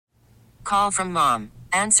call from mom.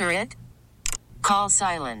 Answer it. Call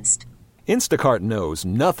silenced. Instacart knows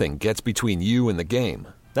nothing gets between you and the game.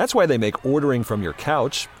 That's why they make ordering from your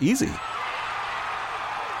couch easy.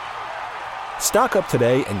 Stock up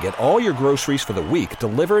today and get all your groceries for the week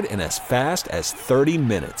delivered in as fast as 30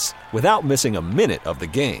 minutes without missing a minute of the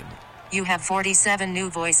game. You have 47 new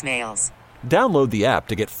voicemails. Download the app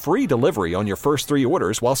to get free delivery on your first 3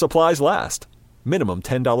 orders while supplies last. Minimum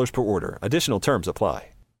 $10 per order. Additional terms apply.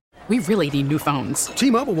 We really need new phones.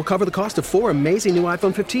 T-Mobile will cover the cost of 4 amazing new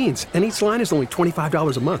iPhone 15s, and each line is only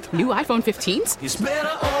 $25 a month. New iPhone 15s? It's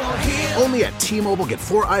better over here. Only at T-Mobile, get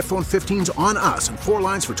 4 iPhone 15s on us and 4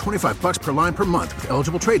 lines for $25 per line per month with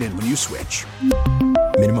eligible trade-in when you switch.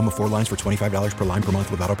 Minimum of 4 lines for $25 per line per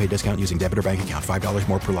month with autopay discount using debit or bank account. $5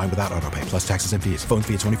 more per line without autopay, plus taxes and fees. Phone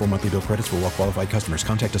fee at 24 monthly bill credits for well-qualified customers.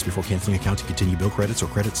 Contact us before canceling account to continue bill credits or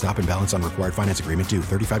credit stop and balance on required finance agreement due.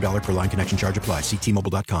 $35 per line connection charge applies. See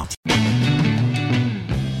T-Mobile.com.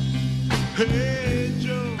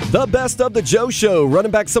 The Best of the Joe Show,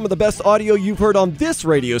 running back some of the best audio you've heard on this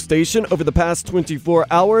radio station over the past 24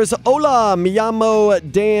 hours. Hola, mi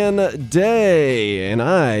llamo Dan Day, and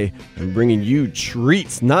I am bringing you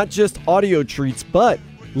treats, not just audio treats, but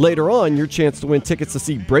later on, your chance to win tickets to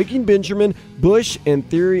see Breaking Benjamin, Bush, and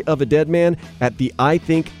Theory of a Dead Man at the I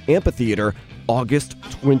Think Amphitheater, August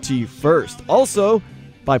 21st. Also,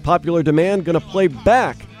 by popular demand, going to play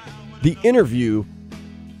back the interview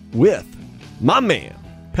with my man,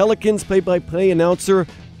 Pelicans play-by-play announcer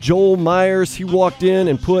Joel Myers. He walked in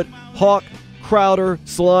and put Hawk, Crowder,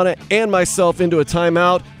 Solana, and myself into a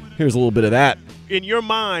timeout. Here's a little bit of that. In your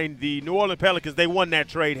mind, the New Orleans Pelicans, they won that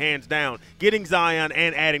trade hands down, getting Zion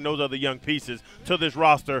and adding those other young pieces to this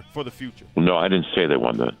roster for the future. No, I didn't say they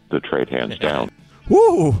won the trade hands down.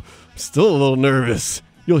 Woo! Still a little nervous.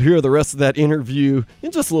 You'll hear the rest of that interview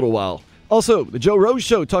in just a little while. Also, the Joe Rose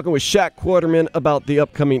Show talking with Shaq Quarterman about the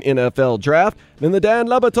upcoming NFL draft. Then the Dan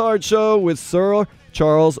Le Batard Show with Sir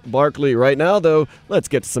Charles Barkley. Right now, though, let's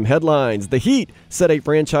get to some headlines. The Heat set a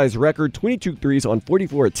franchise record 22 threes on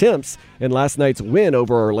 44 attempts in last night's win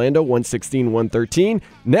over Orlando, 116-113.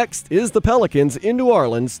 Next is the Pelicans in New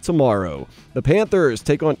Orleans tomorrow. The Panthers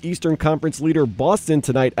take on Eastern Conference leader Boston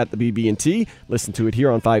tonight at the BB&T. Listen to it here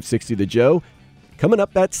on 560 The Joe. Coming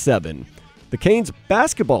up at 7. The Canes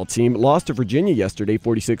basketball team lost to Virginia yesterday,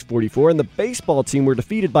 46-44, and the baseball team were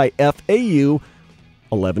defeated by FAU,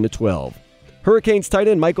 11-12. Hurricanes tight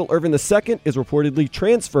end Michael Irvin II is reportedly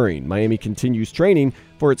transferring. Miami continues training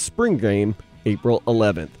for its spring game, April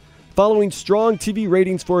 11th. Following strong TV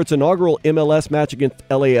ratings for its inaugural MLS match against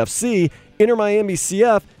LAFC, Inter Miami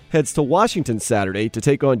CF heads to Washington Saturday to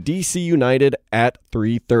take on DC United at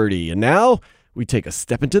 3:30. And now we take a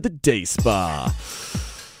step into the day spa.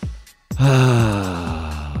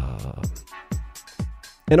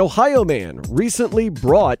 An Ohio man recently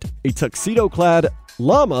brought a tuxedo-clad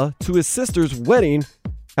llama to his sister's wedding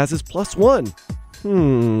as his plus one.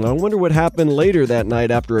 I wonder what happened later that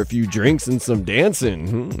night after a few drinks and some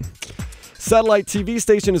dancing. Satellite TV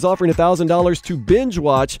station is offering $1,000 to binge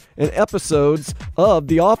watch an episodes of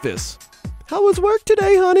The Office. How was work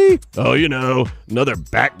today, honey? Oh, you know, another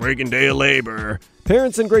back-breaking day of labor.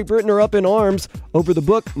 Parents in Great Britain are up in arms over the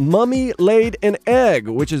book Mummy Laid an Egg,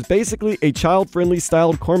 which is basically a child-friendly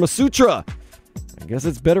styled Karma Sutra. I guess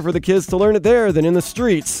it's better for the kids to learn it there than in the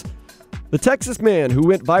streets. The Texas man who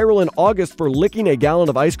went viral in August for licking a gallon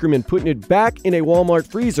of ice cream and putting it back in a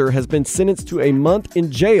Walmart freezer has been sentenced to a month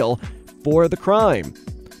in jail for the crime.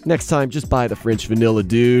 Next time, just buy the French vanilla,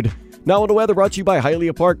 dude. Now on the weather, brought to you by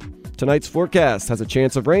Hialeah Park. Tonight's forecast has a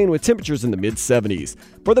chance of rain with temperatures in the mid-70s.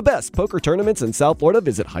 For the best poker tournaments in South Florida,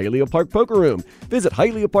 visit Hialeah Park Poker Room. Visit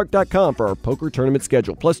HialeahPark.com for our poker tournament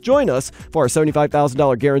schedule. Plus, join us for our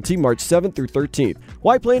 $75,000 guarantee March 7th through 13th.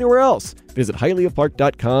 Why play anywhere else? Visit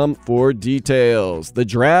HialeahPark.com for details. The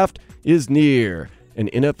draft is near,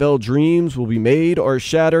 and NFL dreams will be made or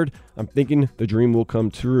shattered. I'm thinking the dream will come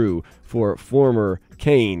true for former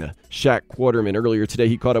Cane Shaq Quarterman. Earlier today,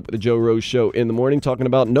 he caught up with the Joe Rose Show in the morning, talking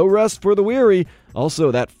about no rest for the weary.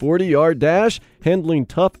 Also, that 40-yard dash, handling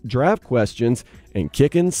tough draft questions, and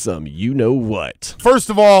kicking some you-know-what. First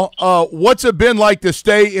of all, what's it been like to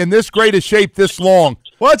stay in this great a shape this long?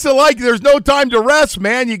 What's it like? There's no time to rest,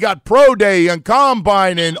 man. You got Pro Day and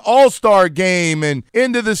Combine and All-Star Game and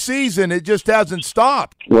into the season. It just hasn't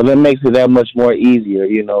stopped. Well, that makes it that much more easier.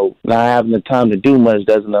 You know, not having the time to do much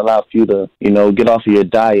doesn't allow you to, get off of your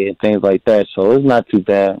diet and things like that. So it's not too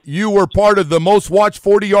bad. You were part of the most watched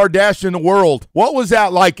 40-yard dash in the world. What was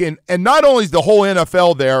that like? And not only is the whole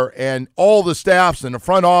NFL there and all the staffs and the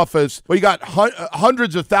front office, but you got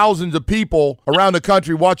hundreds of thousands of people around the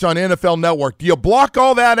country watch on NFL Network. Do you block all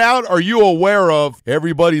all that out? Are you aware of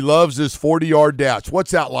everybody loves this 40-yard dash?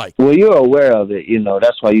 What's that like? Well, you're aware of it.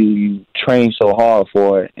 That's why you train so hard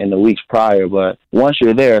for it in the weeks prior. But once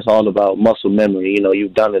you're there, it's all about muscle memory.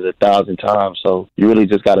 You've done it 1,000 times, so you really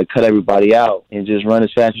just got to cut everybody out and just run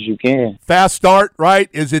as fast as you can. Fast start, right?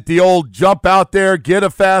 Is it the old jump out there, get a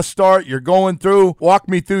fast start, you're going through? Walk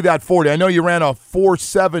me through that 40. I know you ran a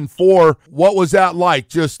 4.74. What was that like?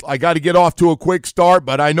 Just, I got to get off to a quick start,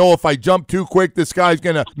 but I know if I jump too quick, this guy's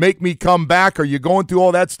going to make me come back. Are you going through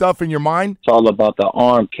all that stuff in your mind? It's all about the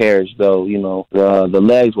arm carriage, though. The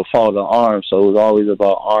legs will follow the arms, so it was always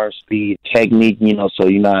about arm speed, technique, so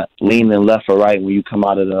you're not leaning left or right when you come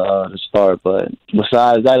out of the start. But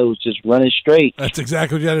besides that, it was just running straight. That's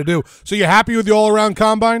exactly what you had to do. So you're happy with the all-around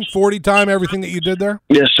combine, 40 time, everything that you did there?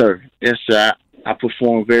 Yes, sir. Yes, sir. I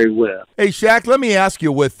performed very well. Hey, Shaq, let me ask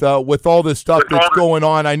you, with all this stuff that's going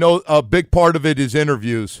on, I know a big part of it is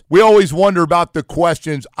interviews. We always wonder about the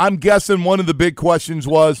questions. I'm guessing one of the big questions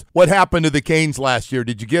was, what happened to the Canes last year?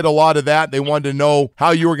 Did you get a lot of that? They wanted to know how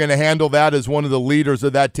you were going to handle that as one of the leaders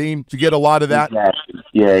of that team. Did you get a lot of that? Exactly.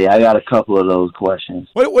 Yeah, I got a couple of those questions.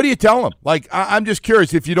 What do you tell them? Like, I'm just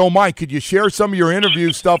curious, if you don't mind, could you share some of your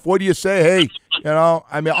interview stuff? What do you say? Hey,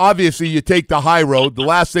 obviously you take the high road. The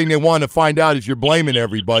last thing they want to find out is you're blaming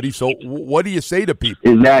everybody. So what do you say to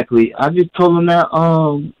people? Exactly. I just told them that,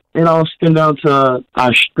 stem down to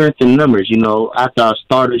our strength in numbers. After our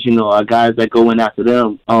starters, our guys that go in after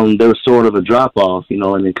them, there was sort of a drop-off,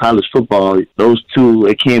 and in college football, those two,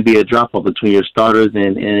 it can't be a drop-off between your starters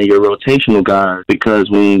and your rotational guys, because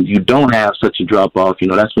when you don't have such a drop-off,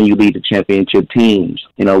 that's when you lead the championship teams.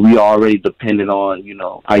 We already depended on,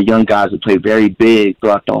 our young guys to play very big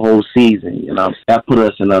throughout the whole season. That put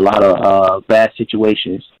us in a lot of bad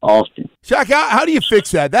situations often. Shaq, how do you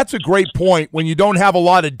fix that? That's a great point. When you don't have a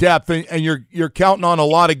lot of depth and you're counting on a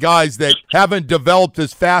lot of guys that haven't developed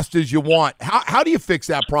as fast as you want. How do you fix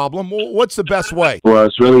that problem? What's the best way? Well,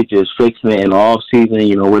 it's really just fixing it in the off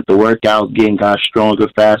season, with the workouts, getting guys stronger,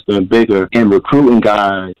 faster, and bigger, and recruiting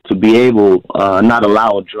guys to be able not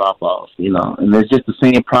allow a drop off, And it's just the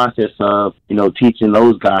same process of, teaching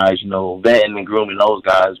those guys, vetting and grooming those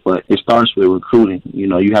guys, but it starts with recruiting.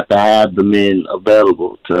 You have to have the men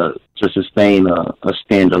available to sustain a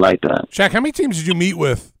standard like that. Shaq, how many teams did you meet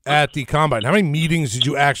with at the Combine? How many meetings did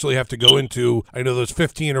you actually have to go into? I know those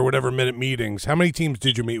 15 or whatever minute meetings. How many teams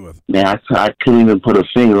did you meet with? Man, I couldn't even put a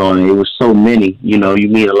finger on it. It was so many. You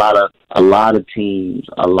meet a lot of teams.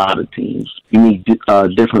 You meet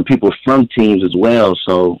different people from teams as well,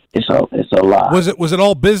 so it's a lot. Was it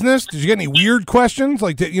all business? Did you get any weird questions?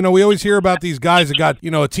 Like, we always hear about these guys that got,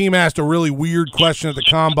 a team asked a really weird question at the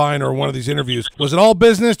Combine or one of these interviews. Was it all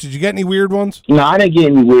business? Did you get any weird ones? No, I didn't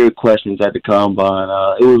get any weird questions at the Combine.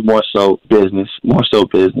 It was more so business.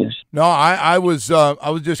 No, I was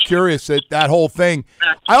just curious at that whole thing.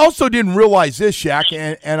 I also didn't realize this, Shaq,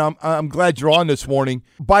 and I'm glad you're on this morning.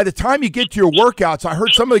 By the time you get to your workouts, I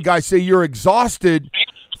heard some of the guys say you're exhausted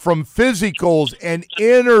from physicals and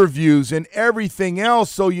interviews and everything else,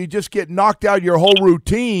 so you just get knocked out of your whole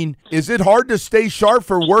routine. Is it hard to stay sharp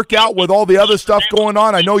for workout with all the other stuff going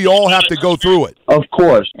on? I know you all have to go through it. Of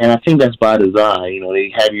course, and I think that's by design.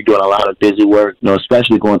 They have you doing a lot of busy work,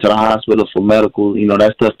 especially going to the hospital for medical.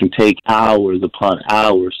 That stuff can take hours upon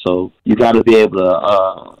hours, so you got to be able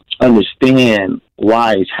to understand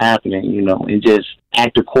why it's happening, and just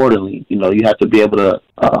act accordingly. You have to be able to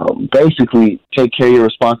basically take care of your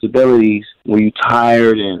responsibilities when you're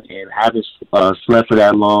tired and haven't slept for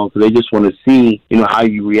that long, because they just want to see, how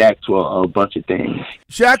you react to a bunch of things.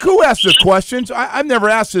 Shaq, who asks the questions? I've never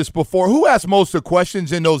asked this before. Who asks most of the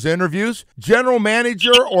questions in those interviews? General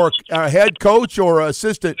manager or head coach or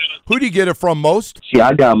assistant? Who do you get it from most? See,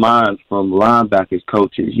 I got mine from linebackers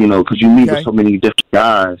coaches, because you meet with so many different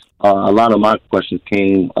guys. A lot of my questions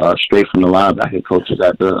came straight from the linebacker coaches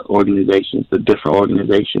at the different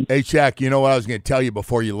organizations. Hey, Shaq, you know what I was going to tell you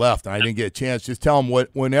before you left, and I didn't get a chance. Just tell them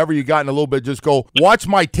whenever you got in a little bit, just go, watch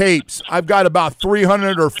my tapes. I've got about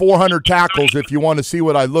 300 or 400 tackles if you want to see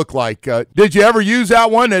what I look like. Did you ever use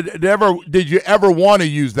that one? Did you ever want to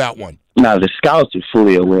use that one? No, the scouts are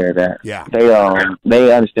fully aware of that. Yeah.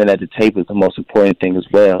 They understand that the tape is the most important thing as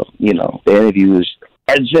well. The interviews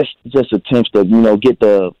are just attempts to, get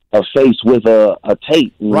a face with a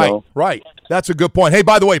tape. Right. That's a good point. Hey,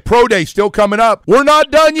 by the way, Pro Day still coming up. We're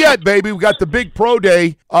not done yet, baby. We got the big Pro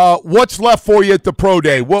Day. What's left for you at the Pro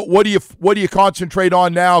Day? What do you concentrate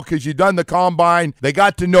on now? Because you've done the combine. They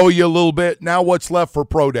got to know you a little bit. Now what's left for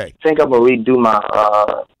Pro Day? I think I'm going to redo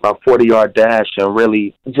my 40-yard dash and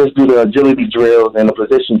really just do the agility drills and the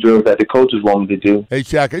position drills that the coaches want me to do. Hey,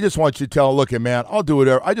 Shaq, I just want you to tell, look, man, I'll do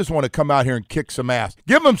whatever. I just want to come out here and kick some ass.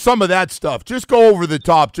 Give them some of that stuff. Just go over the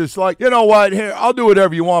top. Just like, you know what, here, I'll do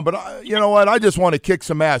whatever you want, but you know what, I just want to kick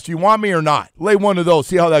some ass. You want me or not? Lay one of those.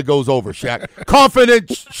 See how that goes over, Shaq. Confident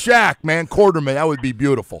Shaq, man, quarterman. That would be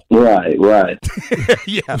beautiful. Right.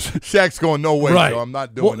 Yeah, Shaq's going, no way, right. So I'm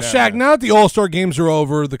not doing that. Shaq, man. now that the All-Star games are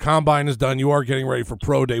over, the combine is done, you are getting ready for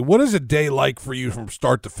Pro Day. What is a day like for you from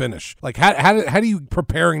start to finish? Like, how do you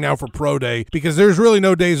preparing now for Pro Day? Because there's really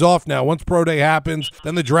no days off now. Once Pro Day happens,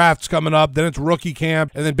 then the draft's coming up, then it's rookie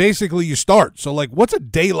camp, and then basically you start. So, like, what's a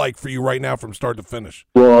day like for you right now from start to finish?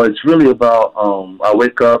 Well, it's really about, I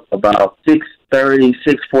wake up about 6:30,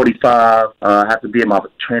 6:45. I have to be at my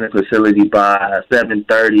training facility by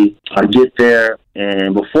 7:30. I get there,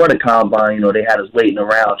 and before the combine, they had us waiting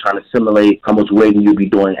around trying to simulate how much weighting you'll be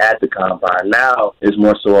doing at the combine. Now it's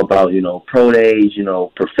more so about, pro days,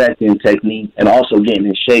 perfecting technique, and also getting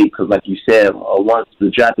in shape because, like you said, once the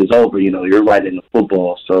draft is over, you're right into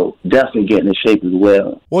football. So definitely getting in shape as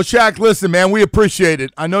well. Well, Shaq, listen, man, we appreciate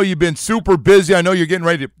it. I know you've been super busy. I know you're getting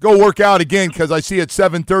ready to go work out again because I see it's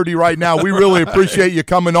 7:30 right now. We really appreciate you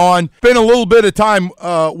coming on. Been a little bit of time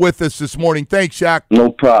with us this morning. Thanks, Shaq.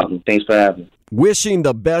 No problem. Thanks for having me. Wishing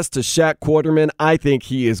the best to Shaq Quarterman. I think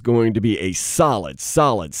he is going to be a solid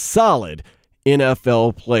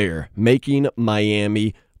NFL player, making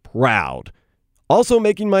Miami proud. Also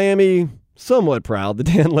making Miami somewhat proud, the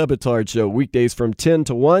Dan Le Batard Show, weekdays from 10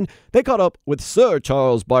 to 1. They caught up with Sir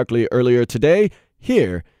Charles Barkley earlier today.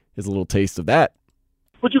 Here is a little taste of that.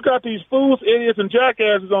 But you got these fools, idiots, and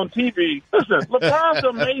jackasses on TV. Listen, LeBron's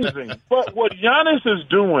amazing, but what Giannis is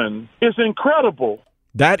doing is incredible.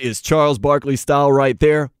 That is Charles Barkley style right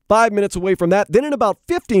there. 5 minutes away from that. Then in about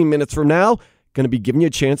 15 minutes from now, going to be giving you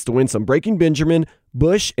a chance to win some Breaking Benjamin,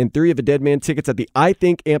 Bush, and Theory of a Dead Man tickets at the I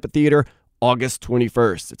Think Amphitheater August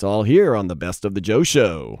 21st. It's all here on the Best of the Joe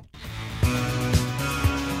Show.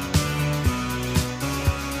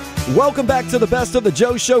 Welcome back to the Best of the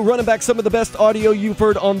Joe Show, running back some of the best audio you've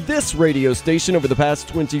heard on this radio station over the past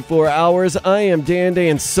 24 hours. I am Dan Day,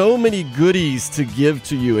 and so many goodies to give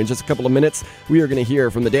to you. In just a couple of minutes, we are going to hear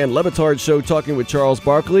from the Dan Le Batard Show talking with Charles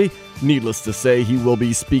Barkley. Needless to say, he will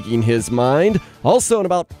be speaking his mind. Also, in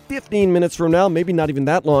about 15 minutes from now, maybe not even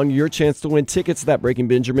that long, your chance to win tickets to that Breaking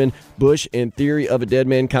Benjamin, Bush, and Theory of a Dead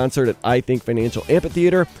Man concert at I Think Financial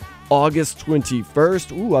Amphitheater, August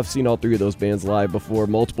 21st. Ooh, I've seen all three of those bands live before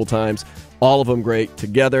multiple times. All of them great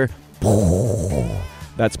together.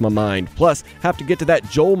 That's my mind. Plus, have to get to that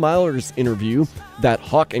Joel Myers interview that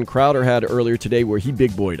Hawk and Crowder had earlier today where he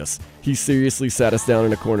big boyed us. He seriously sat us down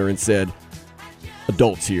in a corner and said,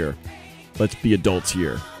 adults here. Let's be adults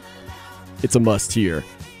here. It's a must here.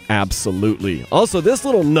 Absolutely. Also, this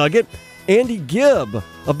little nugget, Andy Gibb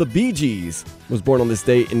of the Bee Gees was born on this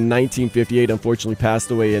date in 1958, unfortunately passed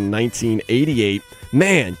away in 1988.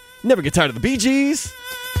 Man, never get tired of the Bee Gees.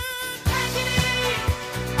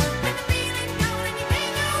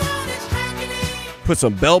 Put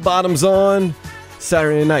some bell bottoms on.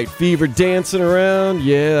 Saturday Night Fever dancing around.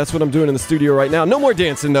 Yeah, that's what I'm doing in the studio right now. No more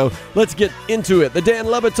dancing, though. Let's get into it. The Dan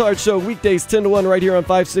Le Batard Show, weekdays 10 to 1 right here on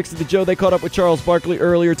 560 The Joe. They caught up with Charles Barkley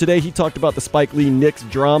earlier today. He talked about the Spike Lee Knicks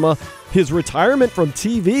drama, his retirement from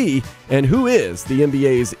TV, and who is the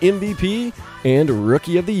NBA's MVP and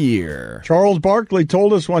Rookie of the Year. Charles Barkley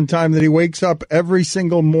told us one time that he wakes up every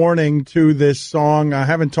single morning to this song. I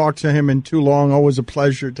haven't talked to him in too long. Always a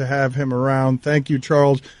pleasure to have him around. Thank you,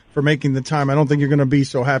 Charles, for making the time. I don't think you're going to be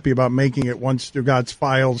so happy about making it once Stugotz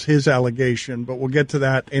files his allegation, but we'll get to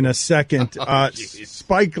that in a second.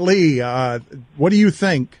 Spike Lee, what do you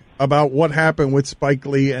think about what happened with Spike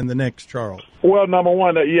Lee and the Knicks, Charles? Well, number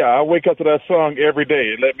one, I wake up to that song every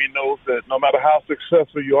day. It let me know that no matter how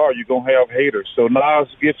successful you are, you're going to have haters. So Nas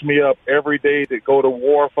gets me up every day to go to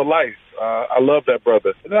war for life. I love that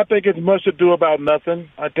brother. And I think it's much ado about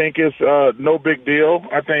nothing. I think it's no big deal.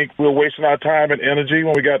 I think we're wasting our time and energy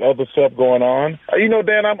when we got other stuff going on.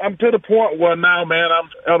 Dan, I'm to the point where now, man,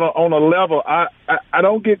 I'm on a level. I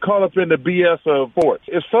don't get caught up in the BS of sports.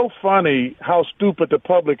 It's so funny how stupid the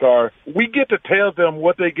public are. We get to tell them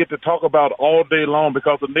what they get to talk about all day long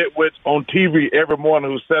because of nitwits on TV every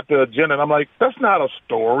morning who set the agenda. And I'm like, that's not a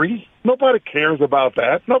story. Nobody cares about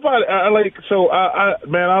that. Nobody. I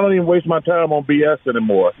don't even waste my time on BS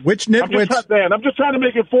anymore. Which nitwits? I'm just trying to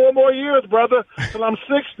make it 4 more years, brother, till I'm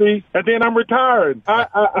 60, and then I'm retired.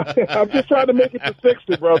 I'm just trying to make it to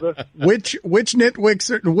 60, brother. Which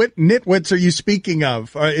nitwits are you speaking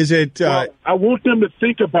of? Is it? Well, I want them to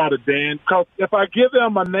think about it, Dan, because if I give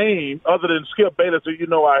them a name other than Skip Bayless,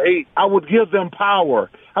 who I hate, I would give them power.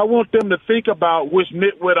 I want them to think about which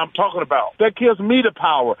nitwit I'm talking about. That gives me the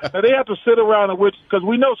power. Now, they have to sit around and because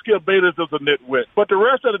we know Skip Bayless is a nitwit. But the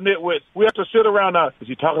rest of the nitwits, we have to sit around now. Is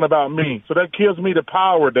he talking about me? So that gives me the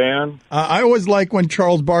power, Dan. I always like when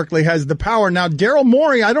Charles Barkley has the power. Now, Daryl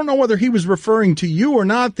Morey, I don't know whether he was referring to you or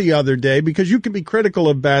not the other day, because you can be critical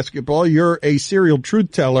of basketball. You're a serial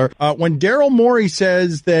truth teller. When Daryl Morey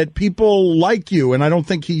says that people like you, and I don't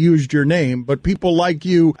think he used your name, but people like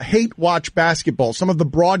you hate watch basketball. Some of the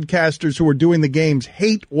broadcasters who are doing the games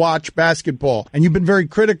hate watch basketball, and you've been very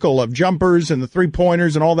critical of jumpers and the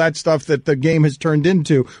three-pointers and all that stuff that the game has turned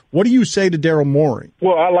into. What do you say to Daryl Morey?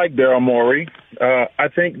 Well, I like Daryl Morey. I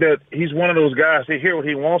think that he's one of those guys that hear what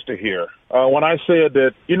he wants to hear. When I said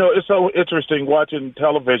that, it's so interesting watching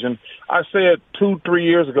television. I said 2-3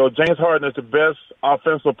 years ago, James Harden is the best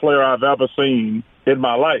offensive player I've ever seen in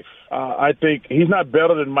my life. I think he's not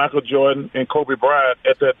better than Michael Jordan and Kobe Bryant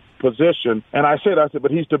at that position. And I said,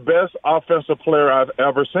 but he's the best offensive player I've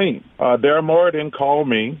ever seen. Daryl Morey didn't call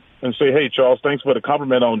me and say, hey, Charles, thanks for the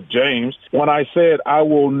compliment on James. When I said I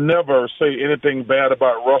will never say anything bad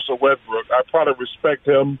about Russell Westbrook, I probably respect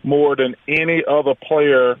him more than any other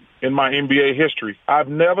player in my NBA history. I've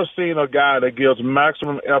never seen a guy that gives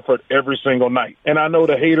maximum effort every single night. And I know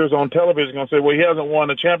the haters on television are going to say, well, he hasn't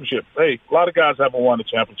won a championship. Hey, a lot of guys haven't won a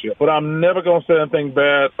championship. But I'm never going to say anything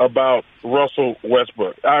bad about Russell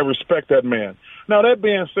Westbrook. I respect that man. Now, that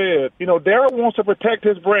being said, Daryl wants to protect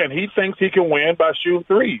his brand. He thinks he can win by shooting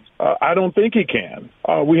threes. I don't think he can.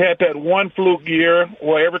 We had that one fluke year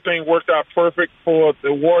where everything worked out perfect for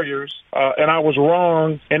the Warriors, and I was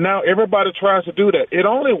wrong. And now everybody tries to do that. It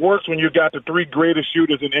only works when you got the 3 greatest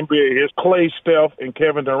shooters in NBA, Clay, Steph, and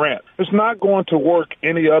Kevin Durant. It's not going to work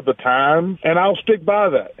any other time, and I'll stick by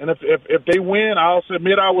that. And if they win, I'll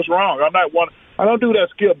admit I was wrong. I don't do that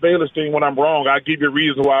Skip Bayless thing when I'm wrong. I give you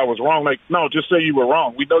reasons why I was wrong. No, just say you were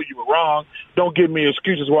wrong. We know you were wrong. Don't give me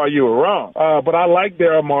excuses why you were wrong. But I like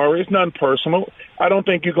Daryl Morey. It's nothing personal. I don't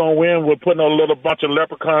think you're going to win with putting a little bunch of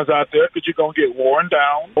leprechauns out there, because you're going to get worn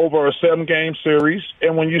down over a 7-game series.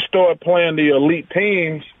 And when you start playing the elite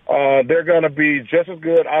teams, they're going to be just as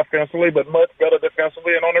good offensively, but much better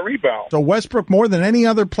defensively and on the rebound. So Westbrook more than any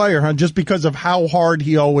other player, huh? Just because of how hard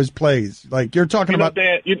he always plays. Like you're talking about,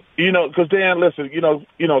 Dan. Because Dan, listen,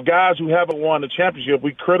 guys who haven't won the championship,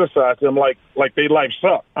 we criticize them like their life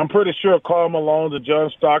sucks. I'm pretty sure Karl Malone and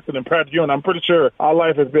John Stockton and Pat Ewing, I'm pretty sure our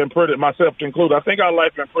life has been pretty, myself included. I think our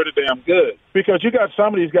life has been pretty damn good, because you got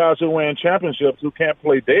some of these guys who win championships who can't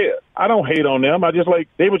play dead. I don't hate on them. I just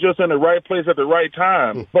they were just in the right place at the right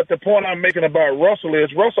time. But the point I'm making about Russell is,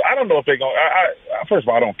 I don't know if they're going to, first of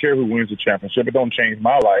all, I don't care who wins the championship. It don't change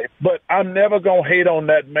my life. But I'm never going to hate on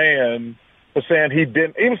that man for saying he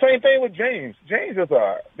didn't. Even same thing with James. James is,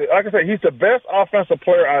 like I said, he's the best offensive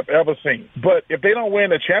player I've ever seen. But if they don't win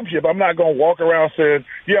the championship, I'm not going to walk around saying,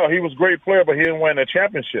 yeah, he was a great player, but he didn't win the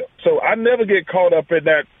championship. So I never get caught up in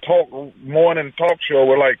that morning talk show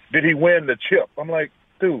where, did he win the chip? I'm like,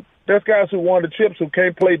 dude, there's guys who won the chips who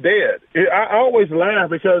can't play dead. I always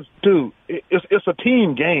laugh because, dude, it's a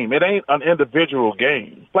team game. It ain't an individual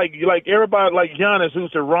game. Like everybody, like Giannis,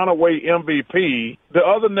 who's the runaway MVP, the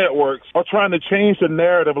other networks are trying to change the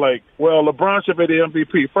narrative well, LeBron should be the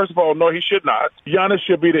MVP. First of all, no, he should not. Giannis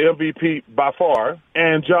should be the MVP by far,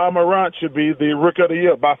 and Ja Morant should be the Rookie of the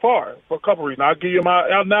Year by far, for a couple reasons. I'll give you my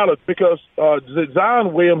analysis, because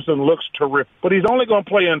Zion Williamson looks terrific, but he's only going to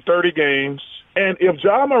play in 30 games. And if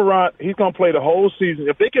Ja Morant, he's going to play the whole season.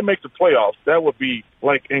 If they can make the playoffs, that would be,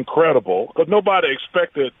 incredible, because nobody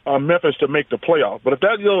expected Memphis to make the playoffs. But if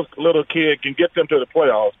that little kid can get them to the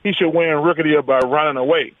playoffs, he should win Rookie of the Year by running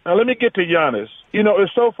away. Now, let me get to Giannis.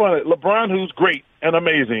 It's so funny. LeBron, who's great and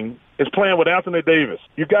amazing, is playing with Anthony Davis.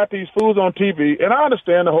 You got these fools on TV, and I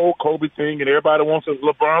understand the whole Kobe thing, and everybody wants to,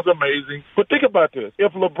 LeBron's amazing. But think about this.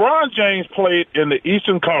 If LeBron James played in the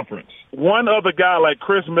Eastern Conference, one other guy like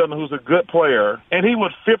Chris Middleton, who's a good player, and he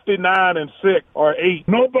was 59-6 or 8,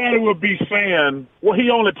 nobody would be saying, well, he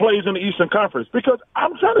only plays in the Eastern Conference. Because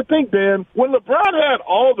I'm trying to think, Dan, when LeBron had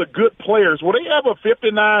all the good players, were they ever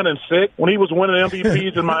 59-6 when he was winning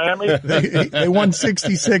MVPs in Miami? They won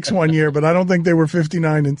 66 one year, but I don't think they were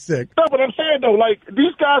 59-6. No, but I'm saying, though. Like,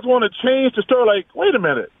 these guys want to change the story. Like, wait a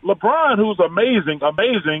minute. LeBron, who's amazing,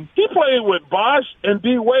 he played with Bosh and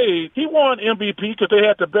D. Wade. He won MVP because they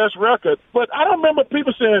had the best record. But I don't remember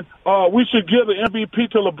people saying we should give the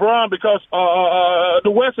MVP to LeBron because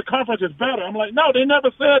the Western Conference is better. I'm like, no, they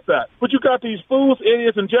never said that. But you got these fools,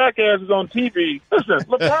 idiots, and jackasses on TV. Listen,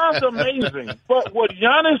 LeBron's amazing. But what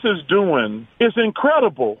Giannis is doing is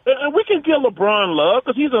incredible. And we can give LeBron love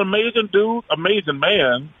because he's an amazing dude, amazing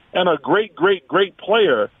man, and a great, great, great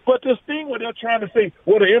player. But this thing where they're trying to say,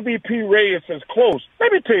 well, the MVP race is close.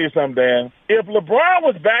 Let me tell you something, Dan. If LeBron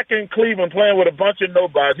was back in Cleveland playing with a bunch of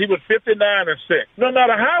nobodies, he was 59-6. No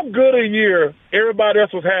matter how good a year everybody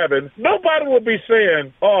else was having, nobody would be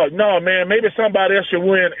saying, oh, no, man, maybe somebody else should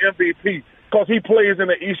win MVP because he plays in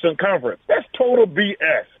the Eastern Conference. That's total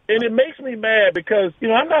BS. And it makes me mad because, you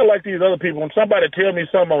know, I'm not like these other people. When somebody tell me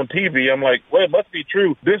something on TV, I'm like, well, it must be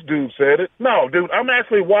true. This dude said it. No, dude, I'm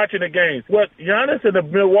actually watching the game. What Giannis and the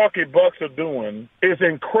Milwaukee Bucks are doing is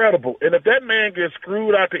incredible. And if that man gets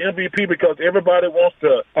screwed out the MVP because everybody wants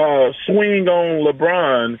to swing on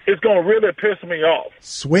LeBron, it's going to really piss me off.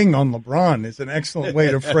 Swing on LeBron is an excellent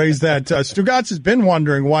way to phrase that. Stugotz has been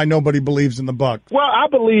wondering why nobody believes in the Bucks. Well, I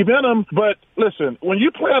believe in them, but listen, when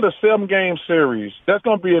you play in a 7-game series, that's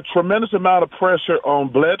going to be a tremendous amount of pressure on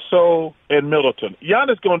Bledsoe and Middleton.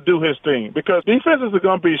 Giannis going to do his thing because defenses are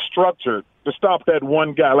going to be structured to stop that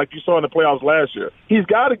one guy like you saw in the playoffs last year. He's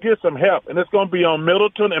got to get some help, and it's going to be on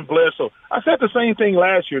Middleton and Bledsoe. I said the same thing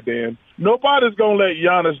last year, Dan. Nobody's going to let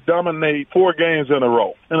Giannis dominate 4 games in a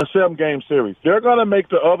row in a 7-game series. They're going to make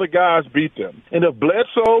the other guys beat them. And if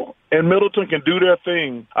Bledsoe and Middleton can do their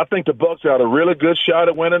thing, I think the Bucks got a really good shot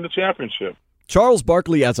at winning the championship. Charles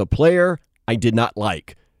Barkley as a player, I did not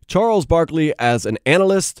like. Charles Barkley as an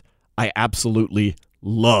analyst, I absolutely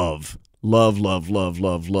love. Love.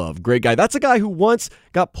 Great guy. That's a guy who once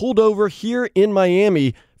got pulled over here in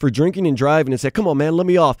Miami for drinking and driving and said, come on, man, let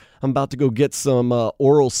me off. I'm about to go get some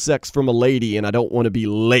oral sex from a lady and I don't want to be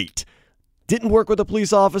late. Didn't work with the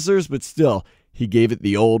police officers, but still, he gave it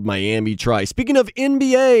the old Miami try. Speaking of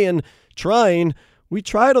NBA and trying, we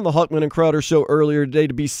tried on the Hawkman and Crowder show earlier today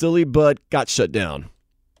to be silly, but got shut down.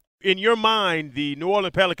 In your mind, the New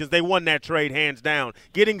Orleans Pelicans, they won that trade hands down,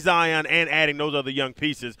 getting Zion and adding those other young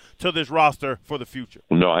pieces to this roster for the future.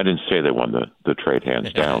 No, I didn't say they won the trade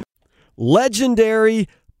hands down. Legendary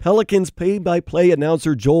Pelicans play-by-play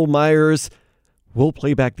announcer Joel Myers will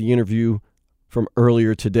play back the interview from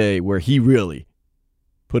earlier today where he really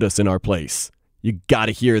put us in our place. You got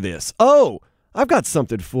to hear this. Oh, I've got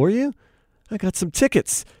something for you. I got some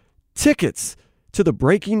tickets. Tickets to the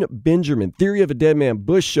Breaking Benjamin Theory of a Dead Man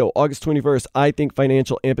Bush show, August 21st, I Think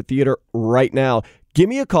Financial Amphitheater right now. Give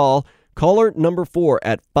me a call. Caller number 4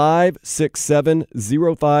 at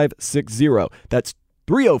 567-0560. That's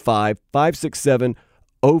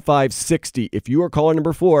 305-567-0560. If you are caller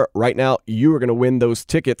number 4 right now, you are going to win those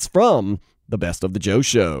tickets from the Best of the Joe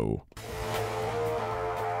Show.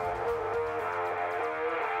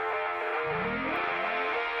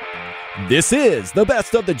 This is the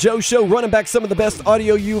Best of the Joe Show, running back some of the best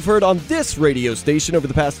audio you've heard on this radio station over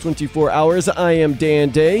the past 24 hours. I am Dan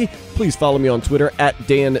Day. Please follow me on Twitter at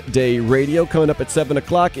Dan Day Radio. Coming up at 7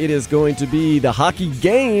 o'clock, it is going to be the hockey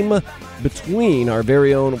game between our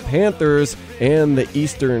very own Panthers and the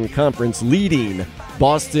Eastern Conference leading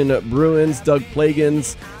Boston Bruins. Doug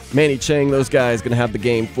Plagans, Manny Chang, those guys going to have the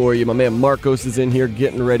game for you. My man Marcos is in here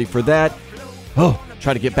getting ready for that. Oh,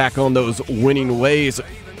 try to get back on those winning ways.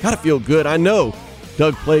 Gotta feel good. I know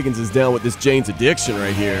Doug Plagans is down with this Jane's Addiction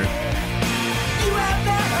right here.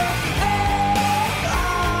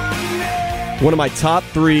 One of my top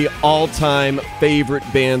 3 all-time favorite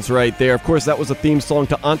bands right there. Of course, that was a theme song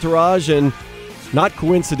to Entourage, and not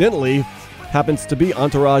coincidentally, happens to be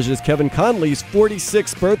Entourage's Kevin Conley's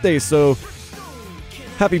 46th birthday, so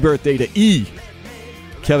happy birthday to E.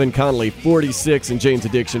 Kevin Conley, 46, and Jane's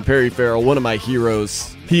Addiction. Perry Farrell, one of my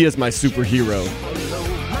heroes. He is my superhero.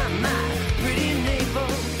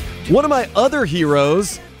 One of my other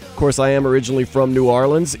heroes, of course I am originally from New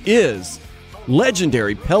Orleans, is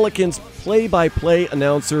legendary Pelicans play-by-play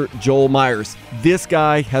announcer Joel Myers. This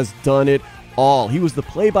guy has done it all. He was the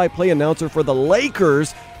play-by-play announcer for the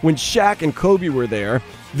Lakers when Shaq and Kobe were there.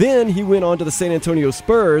 Then he went on to the San Antonio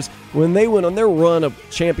Spurs when they went on their run of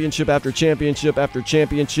championship after championship after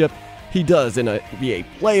championship. He does in NBA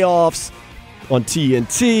playoffs, on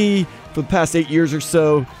TNT. For the past 8 years or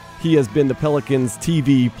so, he has been the Pelicans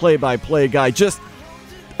TV play-by-play guy. Just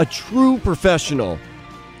a true professional,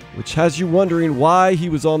 which has you wondering why he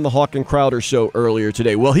was on the Hawk and Crowder show earlier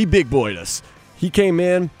today. Well, he big boyed us. He came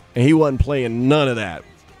in, and he wasn't playing none of that.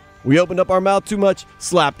 We opened up our mouth too much,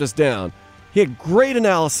 slapped us down. He had great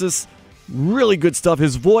analysis, really good stuff.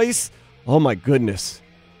 His voice, oh my goodness.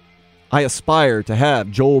 I aspire to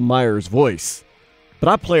have Joel Myers' voice, but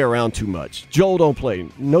I play around too much. Joel don't play.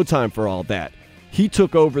 No time for all that. He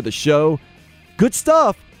took over the show. Good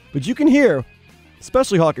stuff, but you can hear,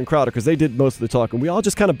 especially Hawk and Crowder, because they did most of the talking. We all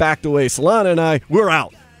just kind of backed away. Solana and I, we're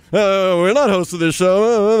out. We're not hosting this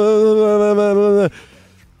show.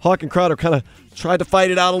 Hawk and Crowder kind of tried to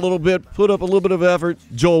fight it out a little bit, put up a little bit of effort.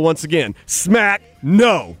 Joel, once again, smack,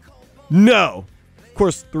 no. Of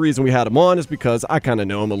course, the reason we had him on is because I kind of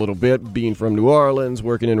know him a little bit, being from New Orleans,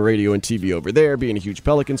 working in radio and TV over there, being a huge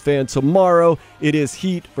Pelicans fan. Tomorrow, it is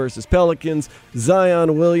Heat versus Pelicans.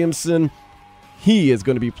 Zion Williamson, he is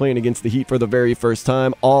going to be playing against the Heat for the very first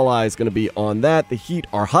time. All eyes going to be on that. The Heat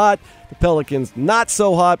are hot. The Pelicans not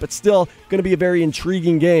so hot, but still going to be a very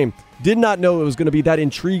intriguing game. Did not know it was going to be that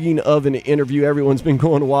intriguing of an interview. Everyone's been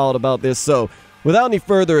going wild about this. So, without any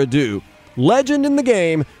further ado, legend in the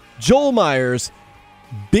game, Joel Myers,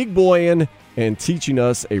 big boying and teaching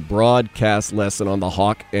us a broadcast lesson on the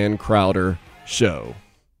Hawk and Crowder show.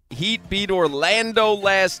 Heat beat Orlando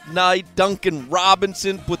last night. Duncan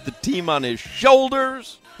Robinson put the team on his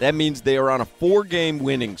shoulders. That means they are on a 4-game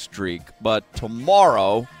winning streak. But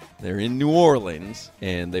tomorrow, they're in New Orleans,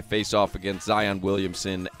 and they face off against Zion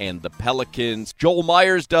Williamson and the Pelicans. Joel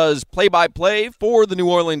Myers does play-by-play for the New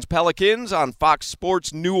Orleans Pelicans on Fox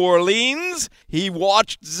Sports New Orleans. He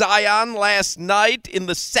watched Zion last night in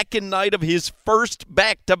the second night of his first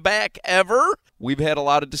back-to-back ever. We've had a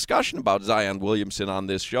lot of discussion about Zion Williamson on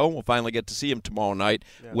this show. We'll finally get to see him tomorrow night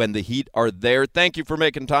when the Heat are there. Thank you for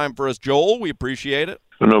making time for us, Joel. We appreciate it.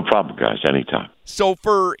 No problem, guys. Anytime. So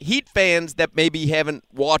for Heat fans that maybe haven't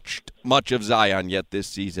watched much of Zion yet this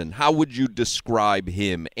season, how would you describe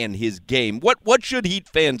him and his game? What should Heat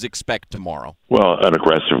fans expect tomorrow? Well, an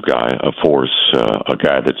aggressive guy, a force, a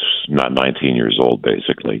guy that's not 19 years old,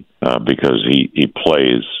 basically, because he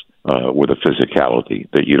plays with a physicality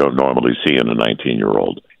that you don't normally see in a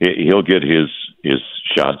 19-year-old. He'll get his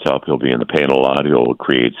shots up. He'll be in the paint a lot. He'll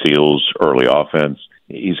create steals, early offense.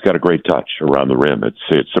 He's got a great touch around the rim.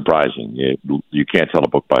 It's surprising. You can't tell a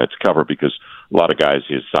book by its cover because a lot of guys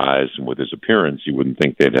his size and with his appearance, you wouldn't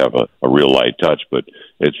think they'd have a real light touch, but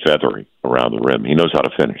it's feathery around the rim. He knows how to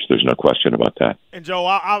finish. There's no question about that. And, Joe,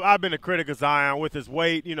 I've been a critic of Zion with his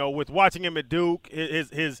weight, with watching him at Duke,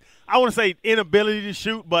 his I want to say inability to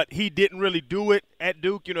shoot, but he didn't really do it at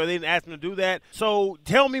Duke. They didn't ask him to do that. So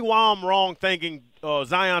tell me why I'm wrong thinking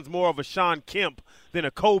Zion's more of a Shawn Kemp than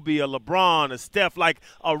a Kobe, a LeBron, a Steph, like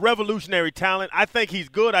a revolutionary talent. I think he's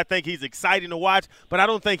good. I think he's exciting to watch, but I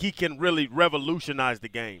don't think he can really revolutionize the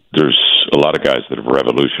game. There's a lot of guys that have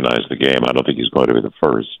revolutionized the game. I don't think he's going to be the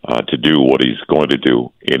first to do what he's going to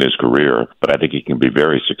do in his career, but I think he can be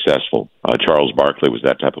very successful. Charles Barkley was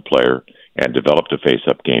that type of player and developed a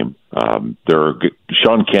face-up game.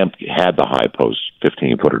 Shawn Kemp had the high post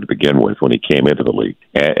 15-footer to begin with when he came into the league.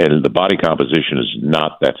 And the body composition is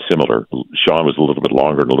not that similar. Shawn was a little bit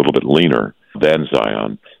longer and a little bit leaner than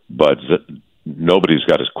Zion, but nobody's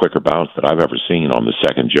got his quicker bounce that I've ever seen on the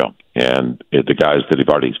second jump. And the guys that he've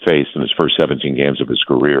already faced in his first 17 games of his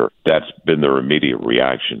career, that's been their immediate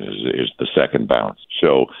reaction is the second bounce.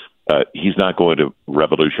 So he's not going to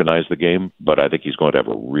revolutionize the game, but I think he's going to have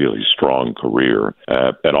a really strong career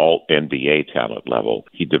at all NBA talent level.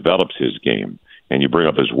 He develops his game, and you bring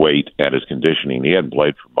up his weight and his conditioning. He hadn't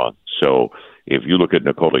played for months. So if you look at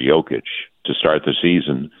Nikola Jokic to start the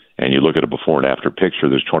season and you look at a before and after picture,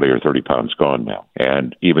 there's 20 or 30 pounds gone now.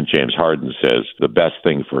 And even James Harden says the best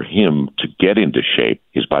thing for him to get into shape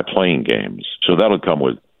is by playing games. So that'll come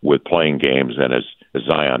with playing games and as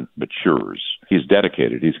Zion matures. He's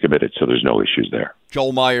dedicated. He's committed, so there's no issues there.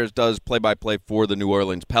 Joel Myers does play-by-play for the New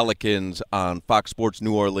Orleans Pelicans on Fox Sports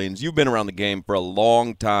New Orleans. You've been around the game for a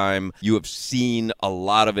long time. You have seen a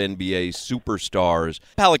lot of NBA superstars.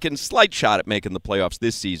 Pelicans, slight shot at making the playoffs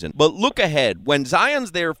this season. But look ahead. When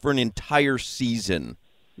Zion's there for an entire season,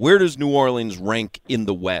 where does New Orleans rank in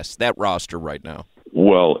the West, that roster right now?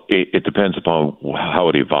 Well, it depends upon how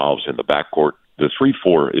it evolves in the backcourt. The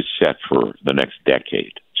 3-4 is set for the next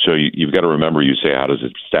decade. So you've got to remember, you say, how does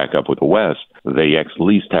it stack up with the West? They at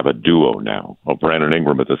least have a duo now of Brandon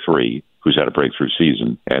Ingram at the 3, who's had a breakthrough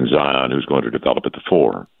season, and Zion, who's going to develop at the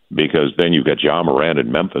 4. Because then you've got Ja Morant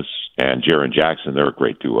in Memphis and Jaren Jackson. They're a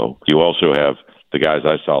great duo. You also have the guys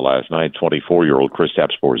I saw last night, 24-year-old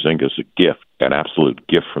Kristaps Porzingis, a gift, an absolute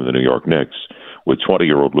gift from the New York Knicks, with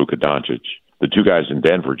 20-year-old Luka Doncic. The two guys in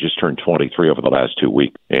Denver just turned 23 over the last 2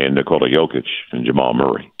 weeks, and Nikola Jokic and Jamal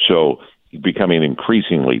Murray. So becoming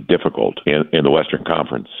increasingly difficult in the Western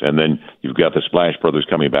Conference. And then you've got the Splash Brothers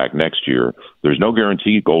coming back next year. There's no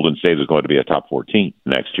guarantee Golden State is going to be a top 14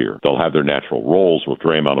 next year. They'll have their natural roles. With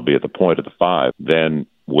Draymond will be at the point of the 5. Then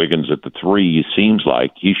Wiggins at the 3 seems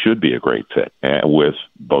like he should be a great fit with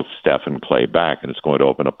both Steph and Clay back, and it's going to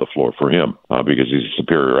open up the floor for him because he's a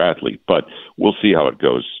superior athlete. But we'll see how it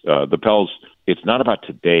goes. The Pels, it's not about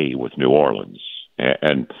today with New Orleans.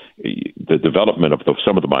 And the development of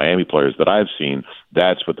some of the Miami players that I've seen,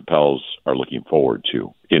 that's what the Pels are looking forward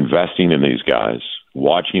to. Investing in these guys,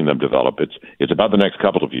 watching them develop. It's about the next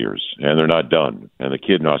couple of years, and they're not done. And the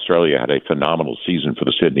kid in Australia had a phenomenal season for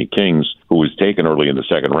the Sydney Kings, who was taken early in the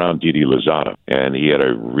second round, Didi Lozada, and he had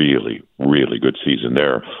a really, really good season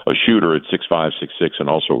there. A shooter at 6'5", 6'6", and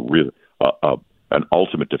also really an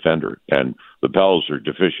ultimate defender. And the Pels are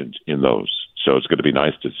deficient in those, so it's going to be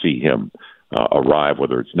nice to see him arrive,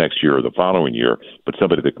 whether it's next year or the following year, but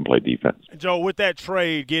somebody that can play defense. Joe, with that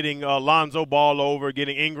trade, getting Lonzo Ball over,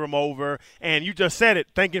 getting Ingram over, and you just said it,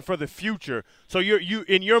 thinking for the future. So you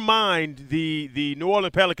in your mind, the New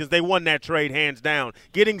Orleans Pelicans, they won that trade hands down,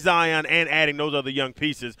 getting Zion and adding those other young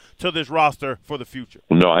pieces to this roster for the future.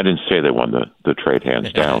 No, I didn't say they won the trade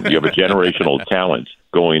hands down. You have a generational talent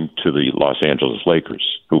going to the Los Angeles Lakers,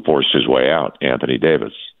 who forced his way out, Anthony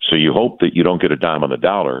Davis. So you hope that you don't get a dime on the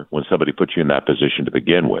dollar when somebody puts you in that position to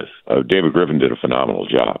begin with. David Griffin did a phenomenal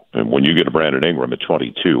job. And when you get a Brandon Ingram at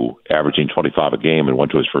 22, averaging 25 a game and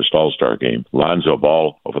went to his first All-Star game, Lonzo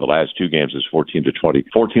Ball over the last 2 games is 14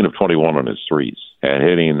 of 21 on his threes, and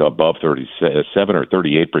hitting above 37 or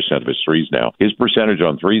 38% of his threes now. His percentage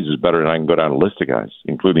on threes is better than I can go down a list of guys,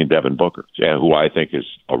 including Devin Booker, who I think is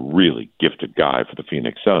a really gifted guy for the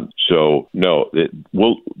Phoenix Suns. So, no,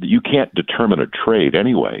 you can't determine a trade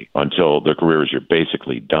anyway until their careers are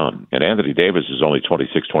basically done. And Anthony Davis is only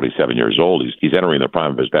 26, 27 years old. He's entering the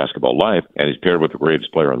prime of his basketball life, and he's paired with the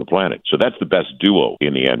greatest player on the planet. So that's the best duo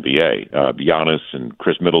in the NBA. Giannis and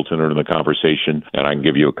Chris Middleton are in the conversation, and I can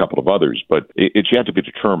give you a couple of others, but it's yet to be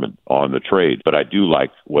determined on the trade. But I do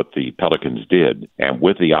like what the Pelicans did, and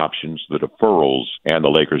with the options, the deferrals, and the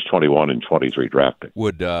Lakers' 21 and 23 draft pick.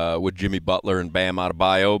 Would Jimmy Butler and Bam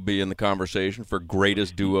Adebayo be in the conversation for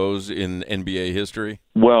greatest duos in NBA history?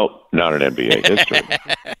 Well, not in NBA history.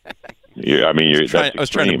 Yeah, I mean, I was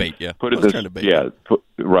trying to bait you. Put it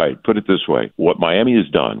this way: what Miami has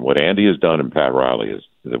done, what Andy has done, and Pat Riley has.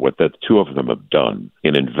 What the two of them have done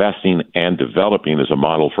in investing and developing is a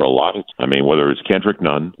model for a lot of, whether it's Kendrick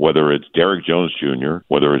Nunn, whether it's Derrick Jones Jr.,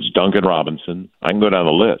 whether it's Duncan Robinson, I can go down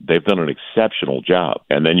the list. They've done an exceptional job.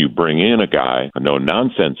 And then you bring in a guy, a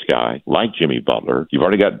no-nonsense guy, like Jimmy Butler. You've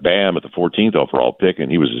already got Bam at the 14th overall pick,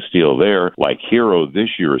 and he was a steal there. Like Hero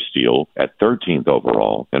this year, a steal at 13th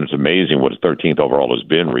overall. And it's amazing what his 13th overall has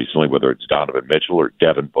been recently, whether it's Donovan Mitchell or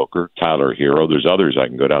Devin Booker, Tyler Hero. There's others I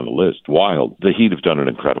can go down the list. Wild. The Heat have done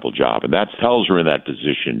an incredible job, and that Pels are in that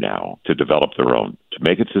position now to develop their own, to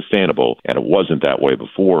make it sustainable, and it wasn't that way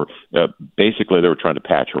before. Basically, they were trying to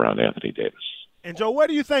patch around Anthony Davis. And, Joe, where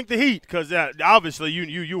do you think the Heat, because obviously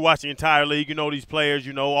you watch the entire league, you know these players,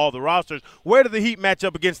 you know all the rosters. Where do the Heat match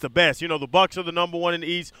up against the best? You know, the Bucks are the number one in the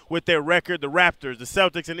East with their record, the Raptors, the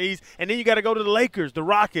Celtics in the East, and then you got to go to the Lakers, the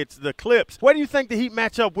Rockets, the Clips. Where do you think the Heat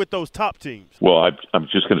match up with those top teams? Well, I'm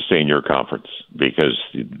just going to stay in your conference because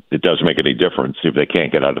it doesn't make any difference if they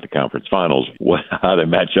can't get out of the conference finals, how they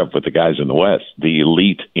match up with the guys in the West. The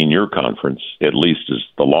elite in your conference, at least is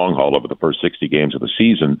the long haul over the first 60 games of the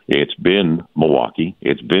season, it's been Milwaukee,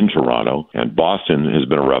 it's been Toronto, and Boston has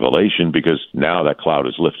been a revelation because now that cloud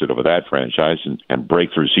is lifted over that franchise and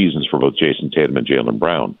breakthrough seasons for both Jason Tatum and Jaylen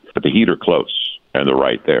Brown. But the Heat are close. And they're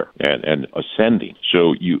right there and ascending.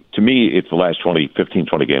 So to me, it's the last 20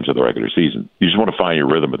 games of the regular season. You just want to find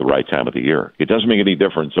your rhythm at the right time of the year. It doesn't make any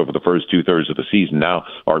difference over the first 2/3 of the season now,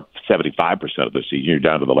 or 75% of the season. You're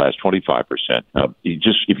down to the last 25%.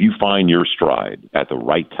 If you find your stride at the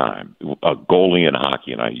right time, a goalie in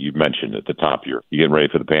hockey, and you mentioned at the top, you're getting ready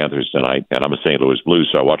for the Panthers tonight, and I'm a St. Louis Blues,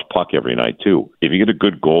 so I watch puck every night too. If you get a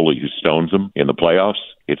good goalie who stones them in the playoffs,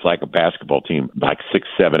 it's like a basketball team, like 6,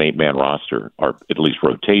 7, 8-man roster, or at least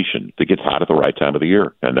rotation, that gets hot at the right time of the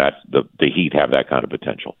year. And that's the Heat have that kind of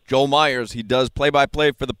potential. Joel Myers, he does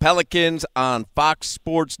play-by-play for the Pelicans on Fox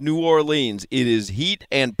Sports New Orleans. It is Heat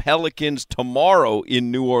and Pelicans tomorrow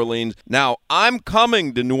in New Orleans. Now, I'm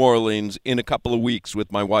coming to New Orleans in a couple of weeks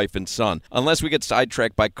with my wife and son, unless we get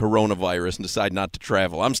sidetracked by coronavirus and decide not to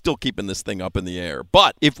travel. I'm still keeping this thing up in the air.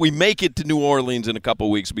 But if we make it to New Orleans in a couple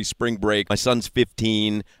of weeks, it'll be spring break. My son's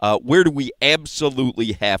 15. Where do we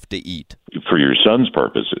absolutely have to eat? For your son's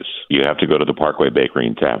purposes, you have to go to the Parkway Bakery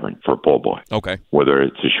and Tavern for a po' boy. Okay. Whether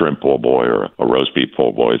it's a shrimp po' boy or a roast beef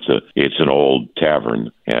po' boy, it's an old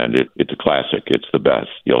tavern, and it's a classic. It's the best.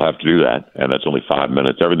 You'll have to do that, and that's only 5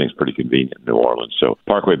 minutes. Everything's pretty convenient in New Orleans. So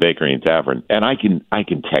Parkway Bakery and Tavern, and I can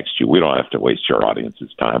text you. We don't have to waste your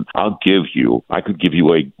audience's time. I could give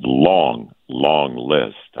you a long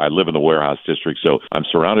list. I live in the Warehouse District, so I'm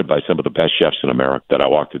surrounded by some of the best chefs in America that I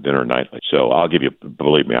walk to dinner nightly. So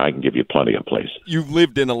believe me, I can give you plenty of places. You've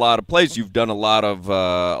lived in a lot of places. You've done a lot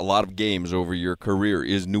of games over your career.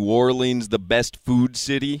 Is New Orleans the best food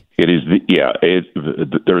city? It is.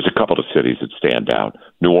 There's a couple of cities that stand out.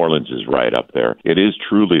 New Orleans is right up there. It is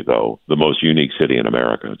truly, though, the most unique city in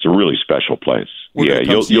America. It's a really special place.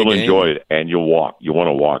 You'll enjoy it, and you'll walk. You want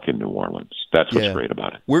to walk in New Orleans. That's what's great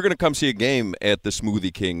about it. We're going to come see a game at the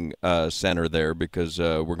Smoothie King Center there because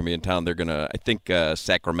we're going to be in town. I think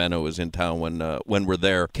Sacramento is in town when we're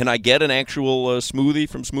there. Can I get an actual smoothie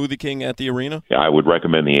from Smoothie King at the arena? Yeah, I would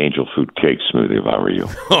recommend the Angel Food Cake Smoothie if I were you.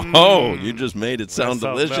 Oh, you just made it sound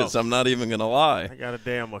delicious. I'm not even going to lie. I got a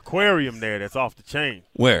damn aquarium there that's off the chain.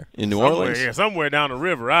 Where? In New Orleans? Yeah, somewhere down the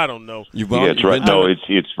river. I don't know. It's right. No,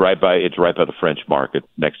 it's right by the French Market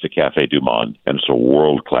next to Café Du Monde, and it's a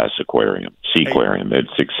world-class aquarium, Seaquarium. It's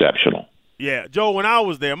exceptional. Yeah, Joe, when I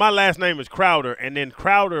was there, my last name is Crowder, and then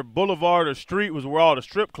Crowder Boulevard or Street was where all the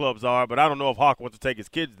strip clubs are, but I don't know if Hawk wants to take his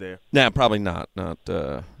kids there. Nah, probably not.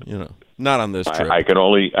 Not on this trip. I can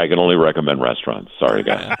only recommend restaurants. Sorry,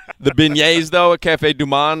 guys. The beignets, though, at Café Du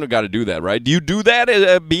Monde, we got to do that, right? Do you do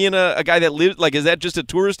that being a guy that lives, like, is that just a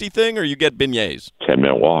touristy thing, or you get beignets?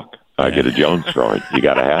 10-minute walk. I get a Jones Straw. You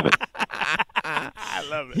got to have it. I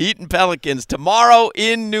love it. Heat and Pelicans tomorrow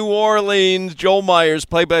in New Orleans. Joel Myers,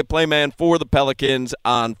 play-by-play man for the Pelicans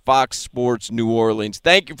on Fox Sports New Orleans.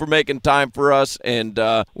 Thank you for making time for us, and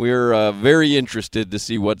we're very interested to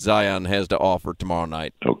see what Zion has to offer tomorrow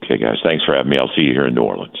night. Okay, guys. Thanks for having me. I'll see you here in New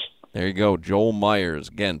Orleans. There you go. Joel Myers,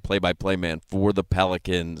 again, play-by-play man for the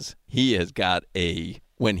Pelicans. He has got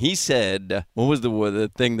when he said, what was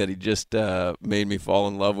the thing that he just made me fall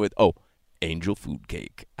in love with? Oh, Angel Food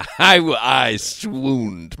Cake. I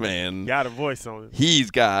swooned, man. Got a voice on it.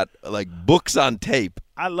 He's got, like, books on tape.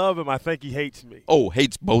 I love him. I think he hates me. Oh,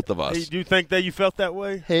 hates both of us. Hey, do you think that you felt that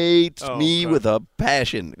way? Hates me with a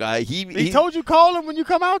passion. He told you call him when you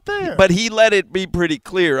come out there. But he let it be pretty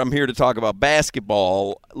clear. I'm here to talk about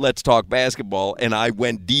basketball. Let's talk basketball. And I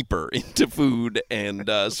went deeper into food and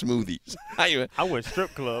smoothies. I went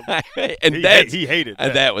strip club. And he hated that.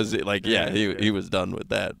 And that was it. Like, he was done with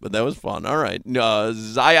that. But that was fun. All right.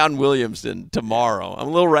 Zion Williamson tomorrow. I'm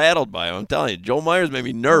a little rattled by him. I'm telling you. Joel Myers made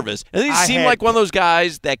me nervous. And he seemed like one of those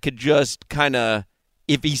guys that could just kind of,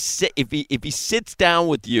 if he sits down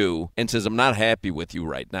with you and says, "I'm not happy with you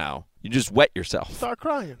right now," you just wet yourself. Start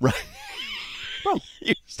crying. Right. Bro,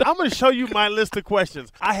 I'm going to show you my list of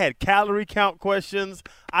questions. I had calorie count questions.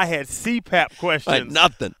 I had CPAP questions. Like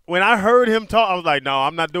nothing. When I heard him talk, I was like, no,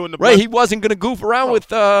 I'm not doing the Right, he wasn't going to goof around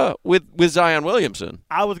with Zion Williamson.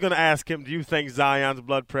 I was going to ask him, do you think Zion's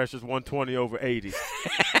blood pressure is 120 over 80?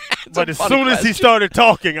 But as soon as he started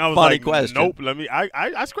talking, I was like, nope,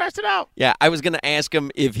 I scratched it out. Yeah, I was going to ask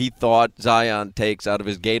him if he thought Zion takes out of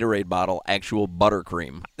his Gatorade bottle actual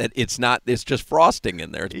buttercream. That it's just frosting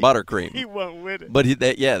in there. It's buttercream. He wasn't with it. But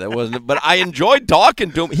that wasn't. But I enjoyed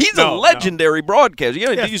talking to him. He's a legendary broadcaster.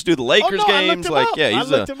 You know, he used to do the Lakers games.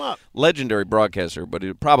 He's a legendary broadcaster, but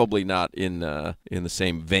probably not in the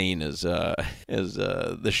same vein as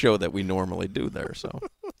the show that we normally do there. So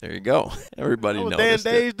there you go. Everybody knows. Dan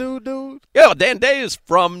Day's dude. Yeah, Dan Day is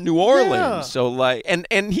from New Orleans. Yeah. So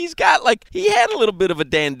and he's got he had a little bit of a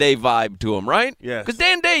Dan Day vibe to him, right? Yeah. Because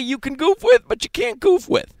Dan Day you can goof with, but you can't goof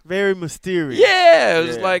with. Very mysterious. Yeah, it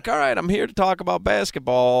was like, all right, I'm here to talk about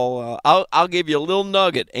basketball. I'll give you a little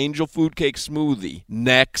nugget. Angel Food Cake Smoothie.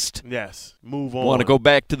 Next. Yes. Move on. Want to go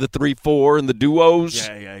back to the 3-4 and the duos?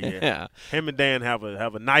 Yeah. Him and Dan have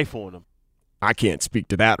a knife on them. I can't speak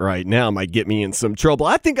to that right now. Might get me in some trouble.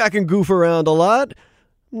 I think I can goof around a lot.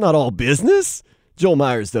 Not all business. Joel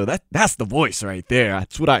Myers, though, that's the voice right there.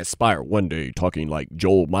 That's what I aspire one day, talking like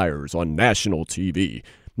Joel Myers on national TV.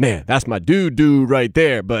 Man, that's my dude right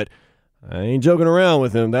there, but I ain't joking around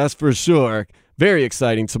with him, that's for sure. Very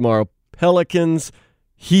exciting tomorrow. Pelicans,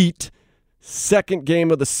 Heat, second game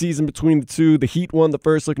of the season between the two. The Heat won the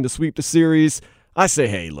first, looking to sweep the series. I say,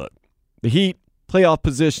 hey, look, the Heat, playoff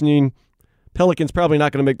positioning, Pelicans probably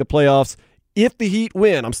not going to make the playoffs. If the Heat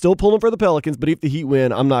win, I'm still pulling for the Pelicans, but if the Heat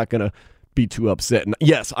win, I'm not going to be too upset. And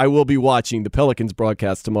yes, I will be watching the Pelicans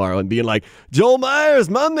broadcast tomorrow and being like, Joel Myers,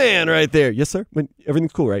 my man right there. Yes, sir?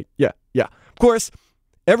 Everything's cool, right? Yeah. Of course,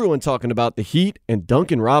 everyone talking about the Heat and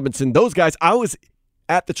Duncan Robinson. Those guys, I was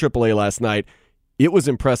at the AAA last night. It was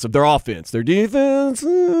impressive. Their offense, their defense,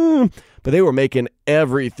 but they were making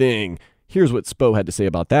everything. Here's what Spo had to say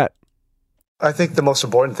about that. I think the most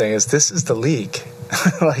important thing is this is the league.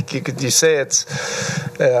 Like you say it's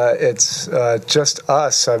just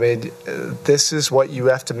us. I mean, this is what you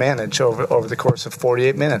have to manage over the course of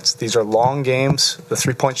 48 minutes. These are long games. The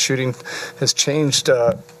 3-point shooting has changed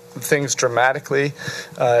things dramatically.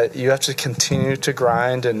 You have to continue to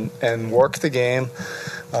grind and work the game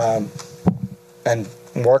and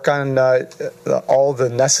work on all the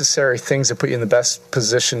necessary things that put you in the best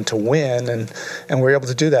position to win, and we're able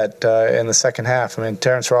to do that in the second half. I mean,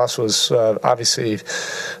 Terrence Ross was obviously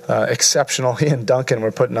exceptional. He and Duncan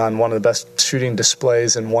were putting on one of the best shooting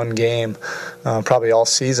displays in one game, probably all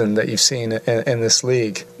season that you've seen in this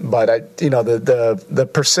league. But the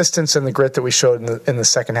persistence and the grit that we showed in the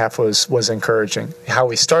second half was encouraging. How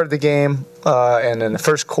we started the game and in the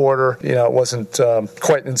first quarter, it wasn't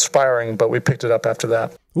quite inspiring, but we picked it up after that.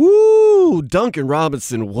 Ooh, Duncan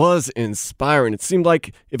Robinson was inspiring. It seemed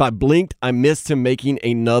like if I blinked, I missed him making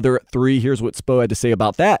another three. Here's what Spo had to say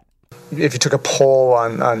about that. If you took a poll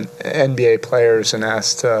on NBA players and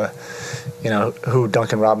asked, who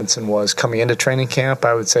Duncan Robinson was coming into training camp,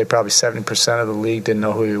 I would say probably 70% of the league didn't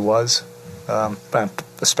know who he was,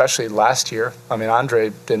 especially last year. I mean,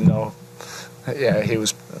 Andre didn't know. Yeah, he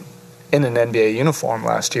was in an NBA uniform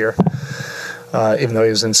last year. Even though he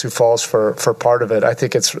was in Sioux Falls for part of it. I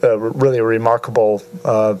think it's really a remarkable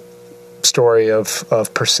story of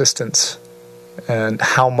persistence, and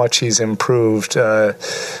how much he's improved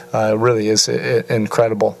really is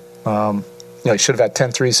incredible. He should have had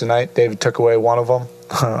 10 threes tonight. David took away one of them.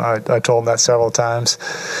 I told him that several times.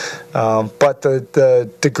 But the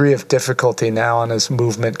degree of difficulty now on his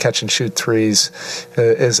movement, catch and shoot threes,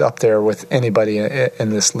 is up there with anybody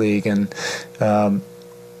in this league, and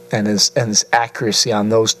his accuracy on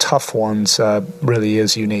those tough ones really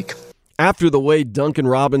is unique. After the way Duncan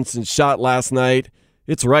Robinson shot last night,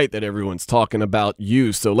 it's right that everyone's talking about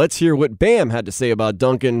you. So let's hear what Bam had to say about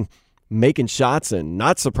Duncan making shots and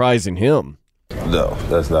not surprising him. No,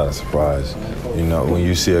 that's not a surprise. When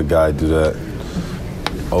you see a guy do that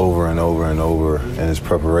over and over and over in his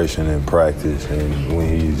preparation and practice, and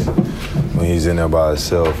when he's in there by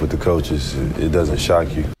himself with the coaches, it doesn't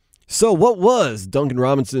shock you. So what was Duncan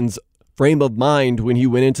Robinson's frame of mind when he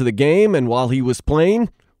went into the game and while he was playing?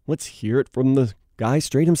 Let's hear it from the guy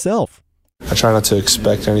straight himself. I try not to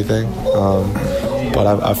expect anything, but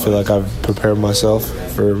I feel like I've prepared myself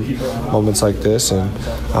for moments like this, and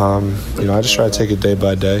I just try to take it day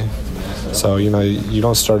by day. So, you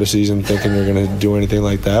don't start a season thinking you're going to do anything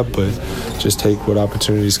like that, but just take what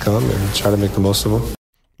opportunities come and try to make the most of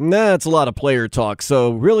them. That's a lot of player talk.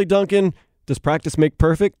 So really, Duncan, does practice make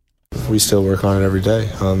perfect? We still work on it every day.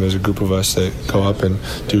 There's a group of us that go up and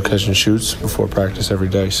do catch and shoots before practice every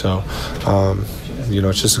day. So,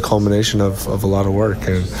 it's just a culmination of a lot of work,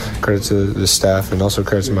 and credit to the staff and also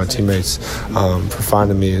credit to my teammates for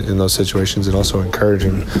finding me in those situations and also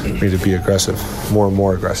encouraging me to be aggressive, more and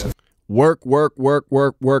more aggressive. Work.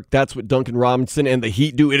 That's what Duncan Robinson and the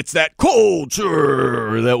Heat do. It's that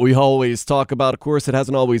culture that we always talk about. Of course, it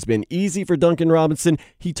hasn't always been easy for Duncan Robinson.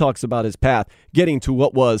 He talks about his path getting to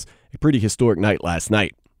what was a pretty historic night last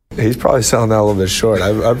night. He's probably selling that a little bit short.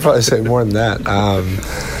 I'd probably say more than that.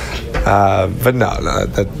 But no,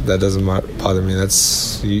 that doesn't bother me.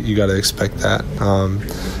 That's you got to expect that.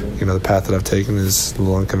 The path that I've taken is a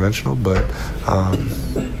little unconventional, but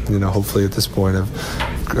hopefully at this point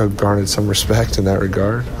I've garnered some respect in that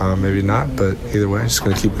regard. Maybe not, but either way, just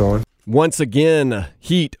going to keep going. Once again,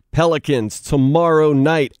 Heat Pelicans tomorrow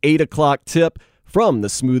night, 8 o'clock tip from the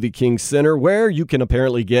Smoothie King Center, where you can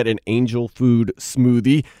apparently get an Angel Food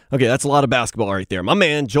smoothie. Okay, that's a lot of basketball right there. My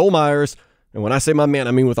man, Joel Myers. And when I say my man,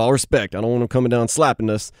 I mean with all respect. I don't want him coming down slapping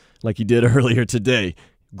us like he did earlier today.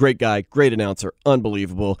 Great guy, great announcer,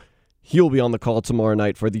 unbelievable. He'll be on the call tomorrow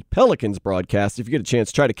night for the Pelicans broadcast. If you get a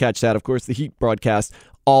chance, try to catch that. Of course, the Heat broadcast,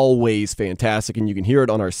 always fantastic, and you can hear it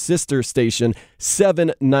on our sister station,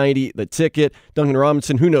 790 The Ticket. Duncan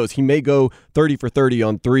Robinson, who knows, he may go 30 for 30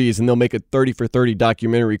 on threes, and they'll make a 30 for 30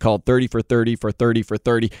 documentary called 30 for 30 for 30 for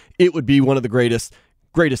 30. It would be one of the greatest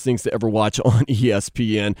things to ever watch on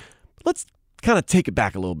ESPN. But let's kind of take it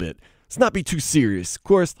back a little bit. Let's not be too serious. Of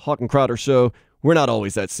course, the Hawk and Crowder show, we're not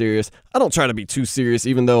always that serious. I don't try to be too serious,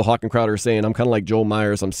 even though Hawk and Crowder are saying I'm kind of like Joel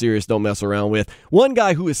Myers. I'm serious, don't mess around with. One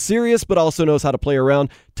guy who is serious but also knows how to play around,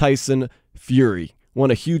 Tyson Fury. Won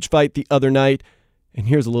a huge fight the other night, and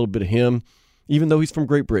here's a little bit of him, even though he's from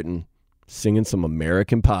Great Britain, singing some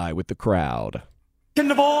American Pie with the crowd. In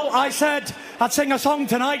the ball, I said I'd sing a song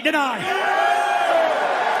tonight, didn't I?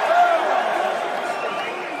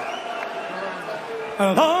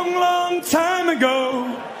 A long, long time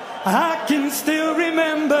ago, I can still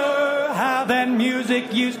remember how that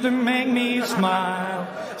music used to make me smile.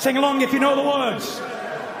 Sing along if you know the words.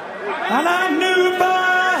 And I knew if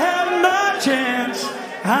I had my chance,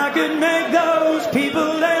 I could make those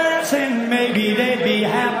people dance, and maybe they'd be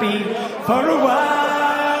happy for a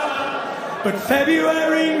while. But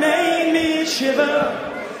February made me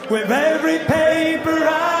shiver with every paper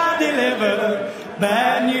I deliver.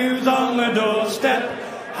 Bad news on the doorstep,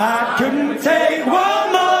 I couldn't take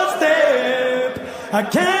one more step. I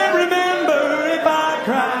can't remember if I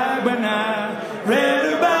cried when I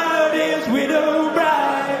read about his widow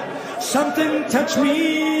bride. Something touched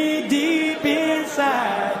me deep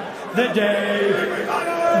inside the day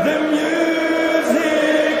the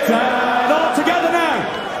music died. All together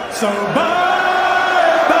now. So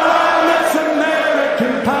bye, bye, Miss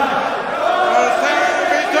American Pie.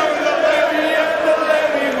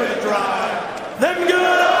 Them good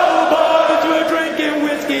old boys were drinking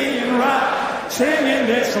whiskey and rye, singing,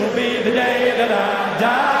 this'll be the day that I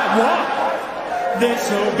die. What?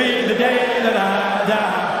 This'll be the day that I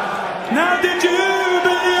die. Now did you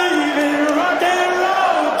believe in rock and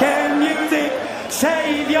roll? Can music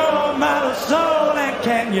save your mortal soul? And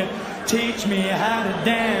can you teach me how to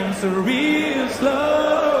dance real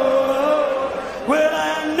slow? Well,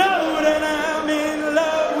 I know that I'm in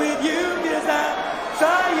love with you, 'cause I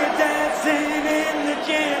saw you dancing in the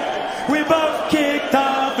gym. We both kicked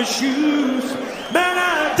off our shoes. Man,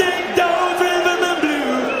 I dig those rhythm and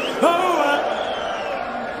blues. Oh,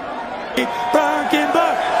 Bronkin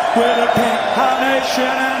Buck with a pink carnation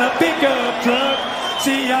and a pickup truck.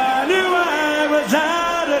 See, I knew I was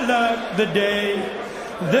out of luck the day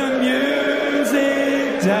the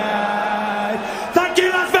music died. Thank you,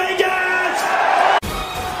 Las Vegas!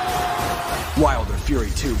 Wilder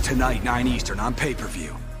Fury 2 tonight, 9 Eastern on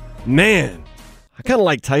pay-per-view. Man, I kind of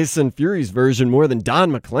like Tyson Fury's version more than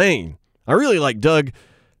Don McClain. I really like Doug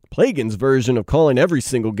Plagan's version of calling every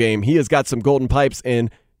single game. He has got some golden pipes,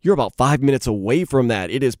 and you're about 5 minutes away from that.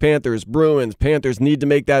 It is Panthers, Bruins. Panthers need to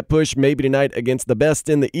make that push maybe tonight against the best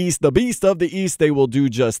in the East, the beast of the East. They will do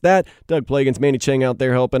just that. Doug Plagens, Manny Chang out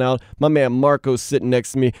there helping out. My man Marco's sitting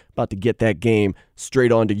next to me, about to get that game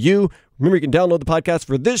straight on to you. Remember, you can download the podcast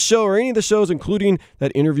for this show or any of the shows, including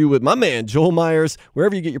that interview with my man Joel Myers,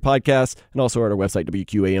 wherever you get your podcasts, and also at our website,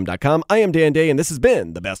 WQAM.com. I am Dan Day, and this has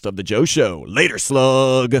been the Best of the Joe Show. Later,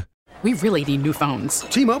 slug. We really need new phones.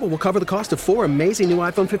 T-Mobile will cover the cost of 4 amazing new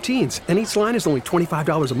iPhone 15s, and each line is only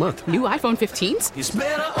 $25 a month. New iPhone 15s? It's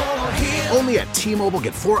better over here. Only at T-Mobile,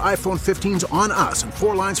 get 4 iPhone 15s on us and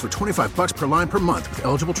 4 lines for $25 per line per month with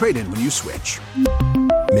eligible trade-in when you switch.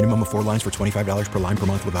 Minimum of 4 lines for $25 per line per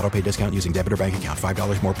month with autopay discount using debit or bank account.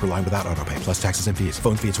 $5 more per line without autopay, plus taxes and fees.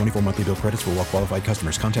 Phone fee at 24 monthly bill credits for well-qualified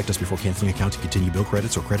customers. Contact us before canceling account to continue bill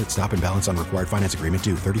credits or credit stop and balance on required finance agreement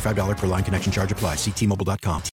due. $35 per line connection charge applies. See T-Mobile.com.